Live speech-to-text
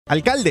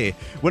Alcalde,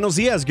 buenos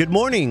días, good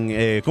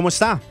morning, ¿cómo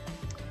está?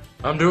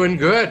 I'm doing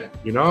good.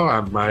 You know,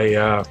 my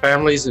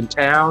family's in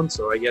town,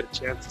 so I get a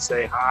chance to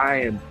say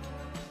hi, and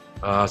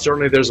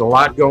certainly there's a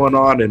lot going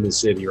on in the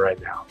city right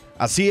now.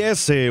 Así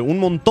es, un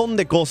montón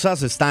de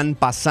cosas están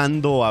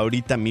pasando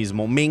ahorita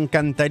mismo. Me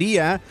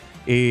encantaría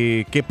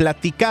que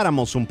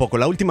platicáramos un poco.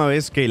 La última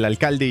vez que el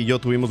alcalde y yo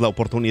tuvimos la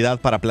oportunidad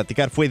para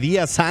platicar fue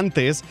días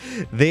antes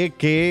de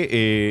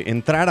que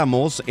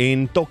entráramos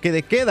en toque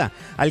de queda.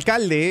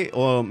 Alcalde,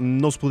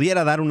 ¿nos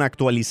pudiera dar una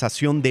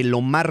actualización de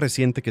lo más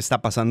reciente que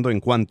está pasando en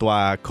cuanto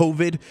a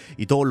COVID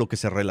y todo lo que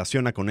se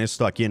relaciona con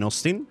esto aquí en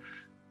Austin?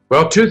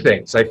 Well, two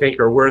things I think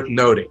are worth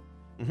noting.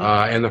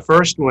 And the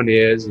first one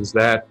is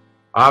that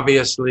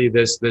obviously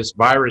this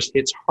virus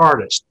hits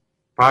hardest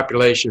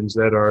populations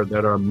that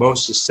are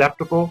most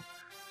susceptible,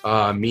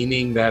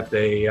 meaning that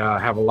they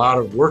have a lot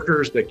of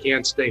workers that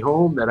can't stay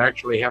home, that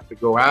actually have to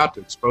go out to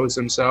expose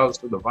themselves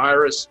to the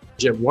virus.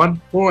 At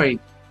one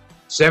point,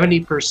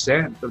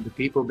 70% of the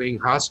people being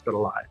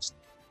hospitalized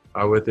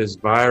with this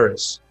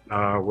virus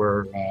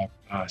were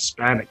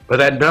Hispanic. But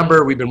that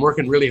number, we've been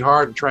working really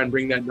hard to try and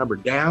bring that number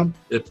down.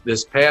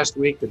 This past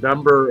week, the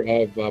number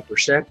of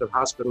percent of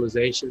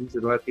hospitalizations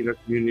in the Latino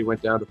community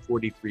went down to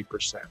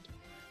 43%.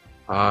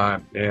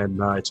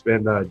 And it's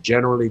been a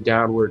generally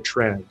downward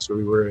trend. So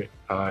we were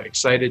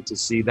excited to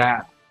see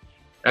that.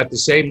 At the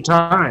same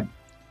time,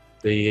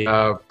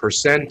 the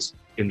percent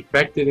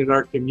infected in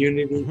our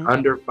community,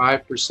 under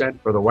 5%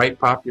 for the white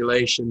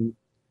population,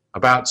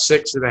 about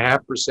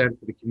 6.5%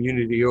 for the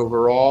community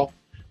overall,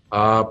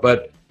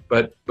 but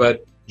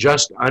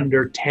just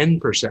under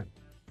 10%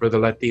 for the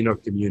Latino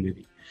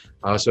community.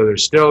 So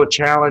there's still a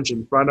challenge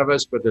in front of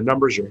us, but the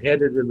numbers are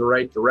headed in the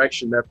right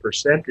direction. That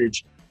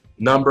percentage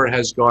number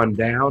has gone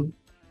down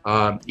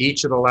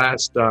each of the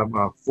last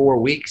 4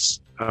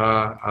 weeks.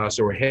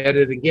 So we're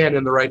headed again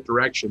in the right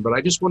direction. But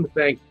I just want to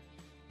thank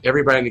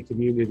everybody in the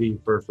community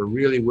for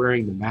really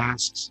wearing the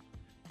masks,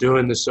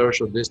 doing the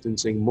social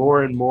distancing.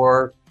 More and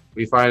more,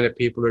 we find that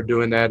people are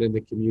doing that in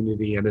the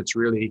community, and it's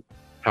really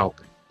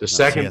helping. The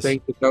second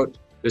thing to note,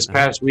 this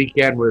past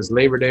weekend was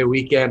Labor Day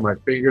weekend. My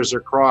fingers are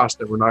crossed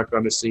that we're not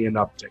going to see an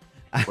uptick.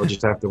 We'll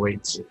just have to wait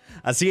and see.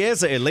 Así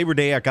es, el Labor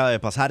Day acaba de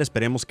pasar.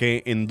 Esperemos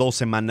que en 2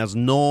 semanas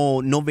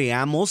no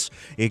veamos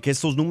que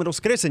estos números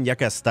crecen, ya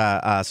que hasta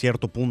a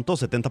cierto punto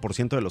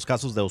 70% de los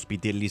casos de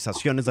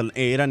hospitalizaciones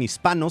eran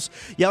hispanos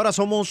y ahora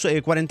somos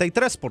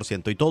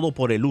 43%, y todo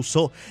por el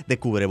uso de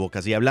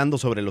cubrebocas. Y hablando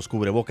sobre los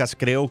cubrebocas,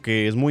 creo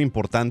que es muy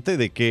importante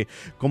de que,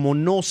 como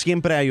no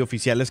siempre hay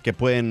oficiales que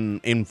pueden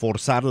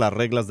enforzar las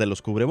reglas de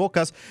los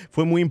cubrebocas,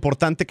 fue muy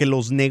importante que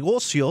los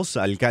negocios,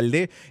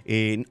 alcalde,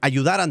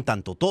 ayudaran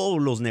tanto.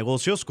 Todos los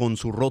negocios con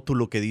su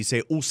rótulo que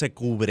dice use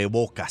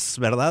cubrebocas,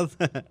 ¿verdad?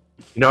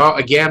 You know,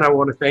 again, I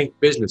want to thank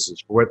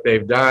businesses for what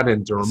they've done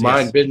and to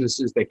remind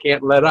businesses they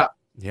can't let up.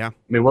 Yeah. I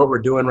mean, what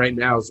we're doing right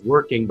now is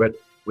working, but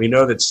we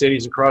know that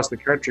cities across the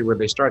country where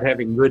they start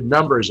having good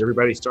numbers,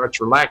 everybody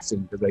starts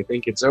relaxing because they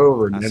think it's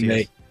over, and then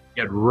they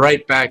get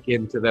right back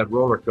into that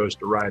roller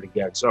coaster ride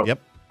again. So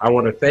I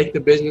want to thank the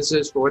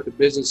businesses for what the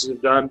businesses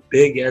have done,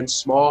 big and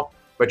small,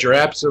 but you're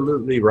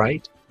absolutely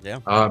right. Yeah.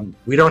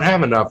 We don't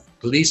have enough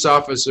police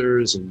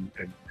officers and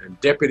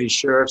deputy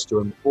sheriffs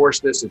to enforce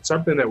this. It's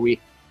something that we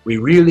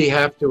really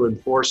have to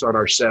enforce on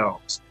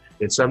ourselves.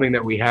 It's something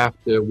that we have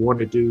to want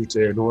to do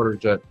in order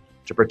to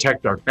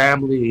protect our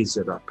families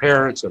and our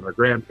parents and our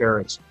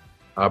grandparents.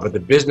 But the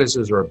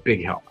businesses are a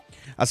big help.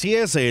 Así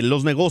es,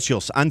 los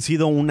negocios han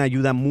sido una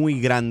ayuda muy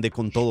grande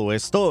con todo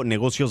esto,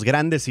 negocios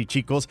grandes y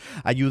chicos,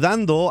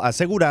 ayudando a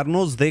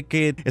asegurarnos de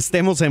que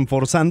estemos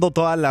enforzando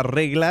todas las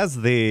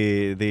reglas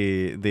del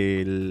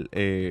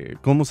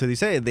 ¿cómo se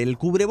dice? Del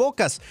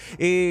cubrebocas.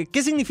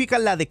 ¿Qué significa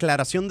la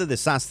declaración de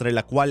desastre,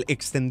 la cual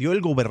extendió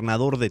el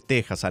gobernador de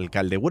Texas,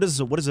 alcalde? What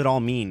does it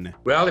all mean?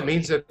 Well, it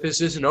means that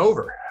this isn't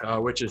over,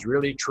 which is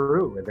really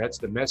true, and that's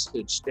the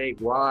message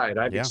statewide.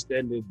 I've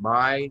extended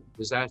my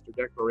disaster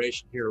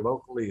declaration here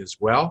locally as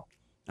well.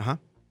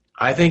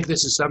 I think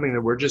this is something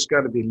that we're just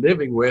going to be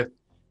living with,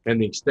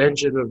 and the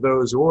extension of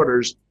those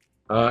orders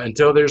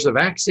until there's a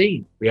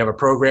vaccine. We have a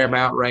program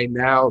out right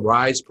now,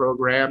 RISE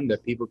program,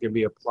 that people can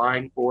be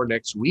applying for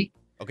next week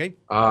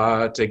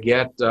to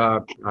get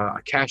a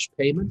cash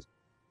payment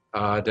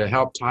to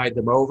help tide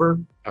them over.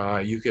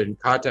 You can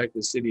contact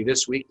the city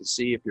this week to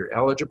see if you're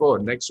eligible,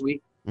 and next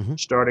week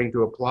starting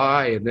to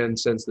apply. And then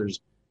since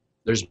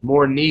there's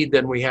more need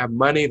than we have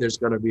money, there's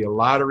going to be a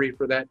lottery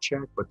for that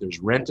check, but there's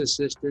rent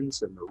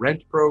assistance and the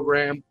rent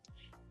program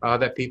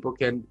that people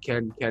can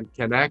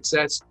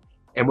access.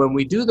 And when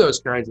we do those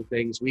kinds of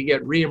things, we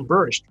get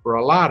reimbursed for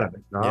a lot of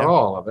it, not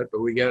all of it,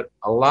 but we get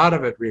a lot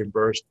of it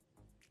reimbursed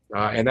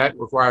And that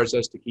requires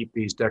us to keep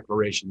these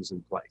declarations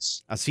in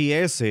place. Así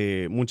es,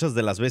 muchas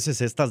de las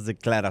veces estas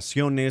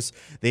declaraciones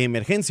de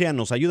emergencia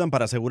nos ayudan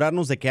para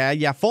asegurarnos de que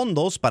haya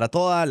fondos para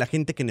toda la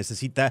gente que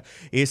necesita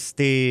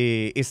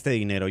este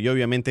dinero. Y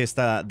obviamente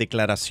esta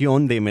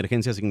declaración de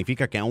emergencia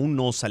significa que aún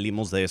no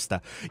salimos de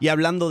esta. Y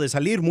hablando de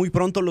salir, muy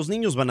pronto los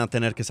niños van a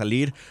tener que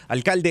salir.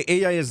 Alcalde,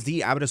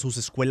 AISD abre sus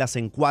escuelas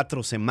en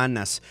 4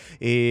 semanas.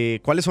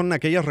 ¿Cuáles son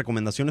aquellas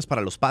recomendaciones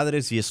para los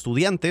padres y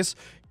estudiantes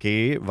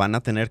que van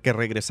a tener que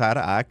regresar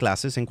a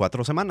clases en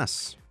 4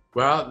 semanas?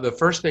 Well, the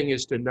first thing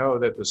is to know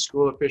that the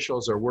school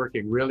officials are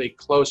working really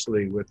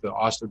closely with the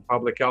Austin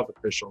public health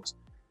officials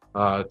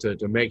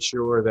to make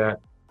sure that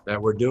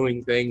we're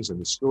doing things and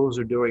the schools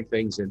are doing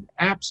things in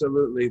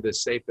absolutely the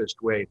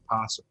safest way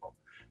possible,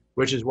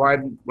 which is why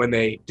when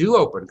they do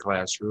open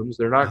classrooms,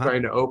 they're not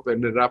going to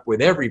open it up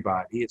with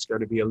everybody. It's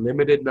going to be a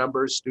limited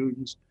number of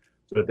students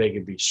so that they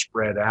can be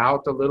spread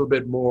out a little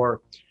bit more.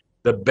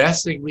 The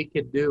best thing we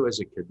can do as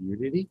a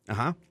community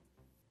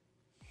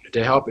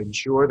to help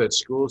ensure that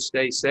schools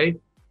stay safe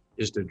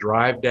is to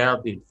drive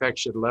down the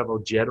infection level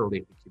generally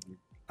in the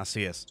community.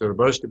 Así es. So the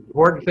most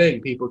important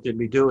thing people can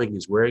be doing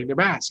is wearing the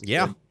mask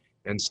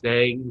and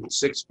staying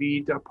 6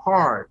 feet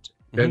apart.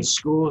 Then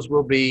schools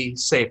will be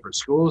safer.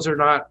 Schools are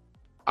not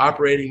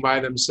operating by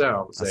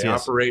themselves. They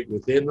operate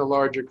within the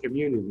larger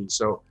community.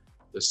 So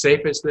the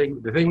safest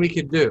thing, the thing we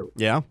can do,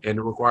 and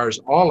it requires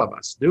all of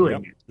us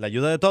doing it, la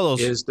ayuda de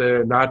todos, is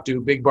to not do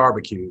big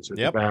barbecues with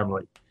the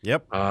family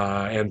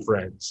and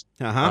friends.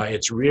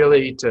 It's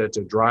really to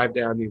drive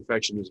down the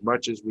infection as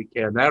much as we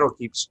can. That'll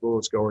keep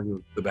schools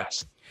going the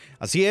best.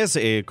 Así es,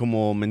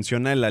 como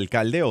menciona el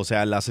alcalde, o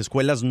sea, las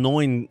escuelas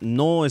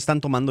no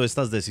están tomando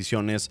estas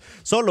decisiones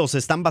solos, se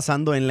están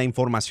basando en la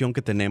información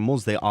que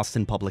tenemos de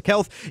Austin Public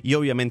Health y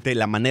obviamente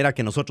la manera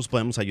que nosotros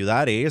podemos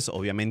ayudar es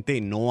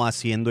obviamente no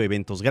haciendo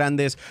eventos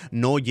grandes,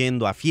 no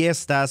yendo a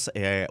fiestas,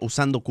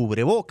 usando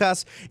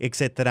cubrebocas,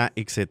 etcétera,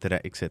 etcétera,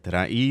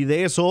 etcétera. Y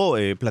de eso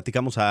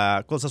platicamos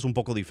a cosas un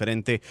poco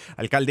diferentes.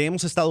 Alcalde,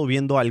 hemos estado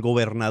viendo al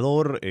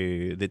gobernador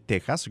de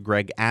Texas,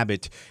 Greg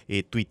Abbott,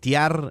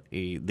 tuitear,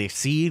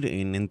 decir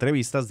en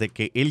entrevistas de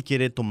que él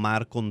quiere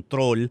tomar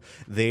control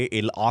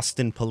del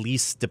Austin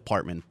Police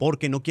Department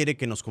porque no quiere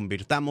que nos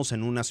convirtamos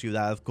en una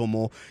ciudad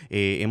como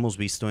hemos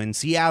visto en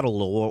Seattle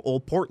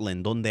o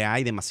Portland, donde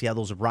hay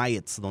demasiados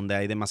riots, donde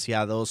hay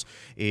demasiados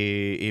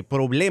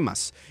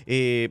problemas.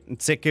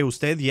 Sé que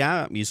usted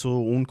ya hizo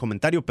un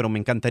comentario, pero me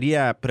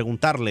encantaría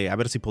preguntarle a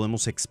ver si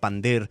podemos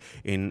expandir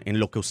en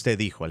lo que usted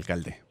dijo,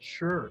 alcalde.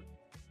 Sure.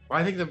 Well,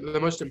 I think the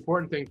most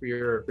important thing for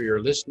your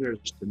listeners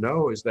to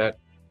know is that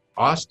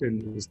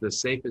Austin is the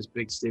safest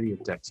big city in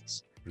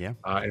Texas.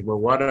 And we're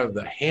one of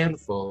the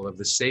handful of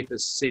the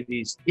safest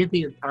cities in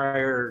the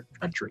entire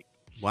country.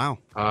 Wow.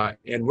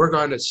 And we're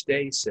going to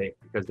stay safe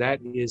because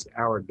that is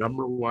our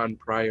number one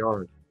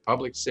priority.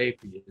 Public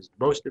safety is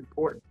most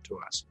important to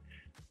us.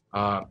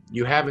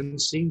 You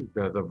haven't seen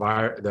the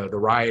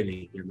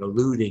rioting and the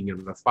looting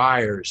and the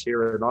fires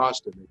here in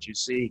Austin that you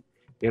see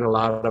in a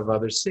lot of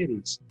other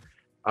cities.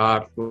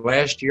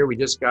 Last year, we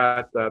just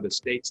got the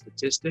state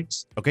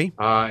statistics.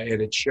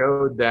 And it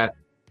showed that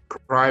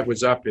crime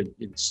was up in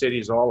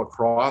cities all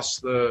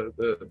across the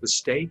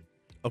state.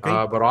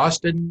 But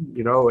Austin,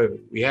 you know,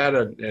 we had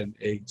a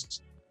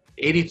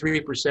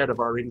 83% of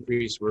our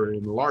increase were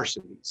in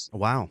larcenies.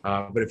 Wow.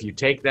 But if you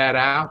take that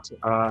out,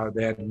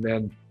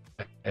 then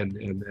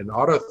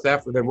auto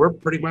theft, then we're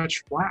pretty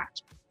much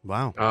flat.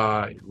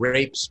 Wow.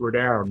 Rapes were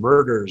down,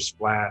 murders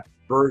flat,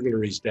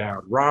 burglaries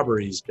down,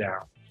 robberies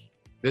down.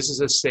 This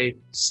is a safe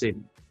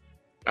city.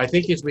 I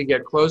think as we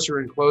get closer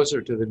and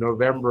closer to the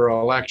November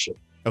election,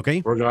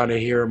 we're going to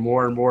hear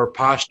more and more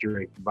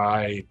posturing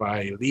by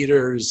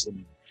leaders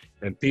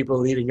and people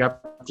leading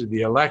up to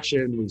the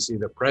election. We see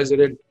the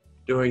president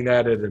doing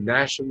that at a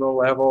national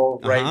level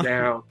right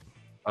now.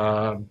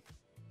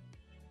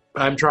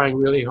 I'm trying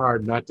really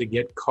hard not to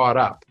get caught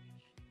up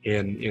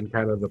in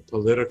kind of the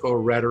political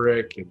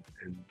rhetoric and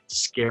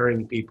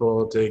scaring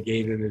people to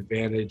gain an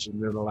advantage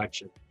in an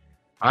election.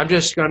 I'm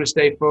just going to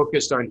stay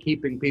focused on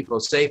keeping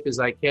people safe as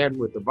I can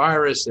with the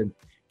virus and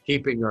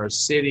keeping our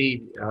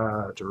city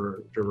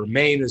to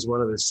remain as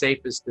one of the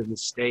safest in the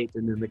state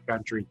and in the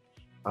country.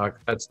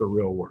 That's the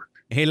real work.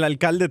 El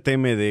alcalde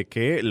teme de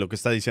que lo que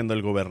está diciendo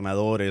el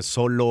gobernador es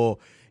solo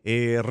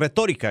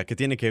retórica que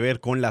tiene que ver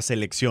con las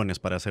elecciones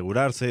para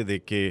asegurarse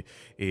de que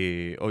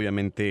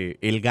obviamente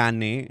él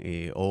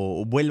gane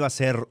o vuelva a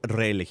ser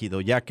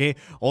reelegido, ya que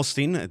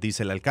Austin,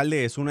 dice el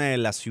alcalde, es una de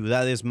las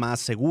ciudades más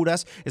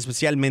seguras,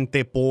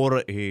 especialmente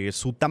por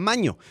su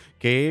tamaño,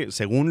 que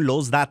según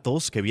los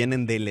datos que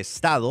vienen del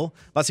estado,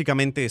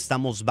 básicamente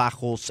estamos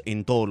bajos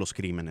en todos los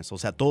crímenes, o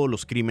sea, todos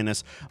los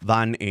crímenes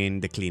van en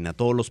declina,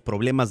 todos los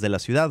problemas de la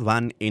ciudad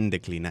van en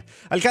declina.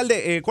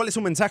 Alcalde, ¿cuál es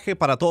su mensaje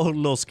para todos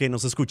los que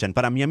nos escuchan?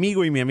 Para mi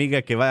amigo y mi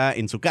amiga que va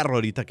en su carro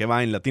ahorita, que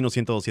va en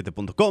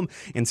latino1027.com,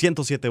 en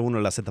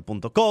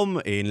 1071laZ.com,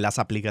 en las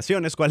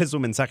aplicaciones, ¿cuál es su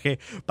mensaje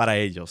para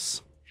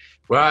ellos?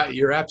 Well,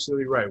 you're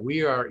absolutely right.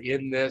 We are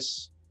in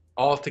this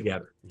all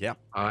together. Yeah.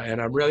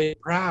 And I'm really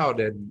proud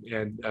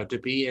and to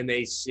be in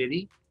a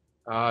city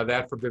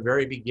that from the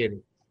very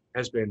beginning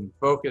has been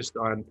focused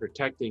on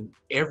protecting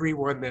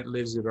everyone that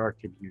lives in our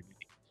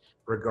community,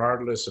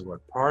 regardless of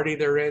what party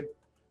they're in,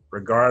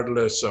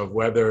 regardless of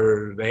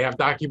whether they have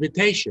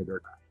documentation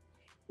or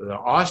not. The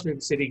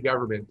Austin city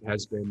government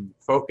has been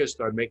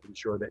focused on making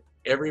sure that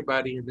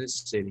everybody in this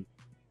city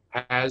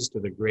has, to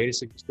the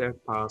greatest extent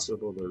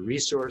possible, the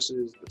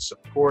resources, the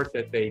support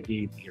that they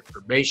need, the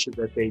information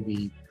that they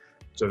need,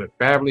 so that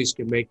families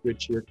can make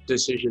good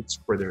decisions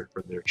for their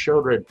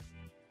children.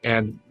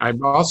 And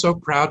I'm also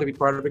proud to be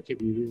part of a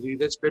community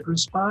that's been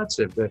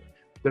responsive.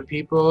 The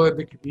people in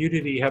the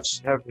community have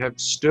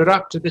stood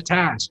up to the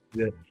task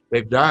that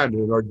they've done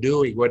and are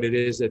doing what it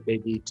is that they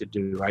need to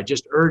do. I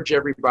just urge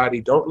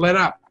everybody, don't let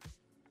up.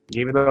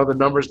 Even though the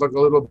numbers look a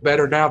little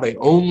better now, they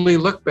only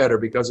look better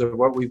because of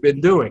what we've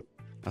been doing.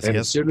 And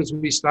as soon as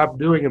we stop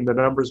doing them, the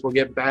numbers will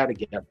get bad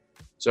again.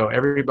 So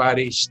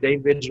everybody stay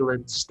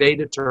vigilant, stay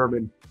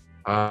determined,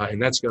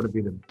 and that's going to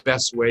be the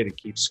best way to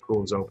keep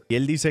schools open. Y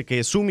él dice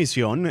que su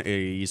misión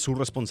y su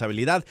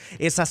responsabilidad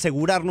es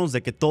asegurarnos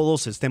de que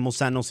todos estemos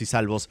sanos y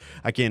salvos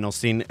aquí en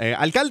Austin.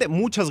 Alcalde,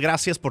 muchas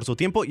gracias por su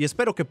tiempo y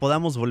espero que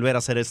podamos volver a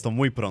hacer esto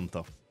muy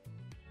pronto.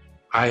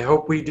 I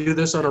hope we do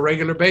this on a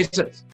regular basis.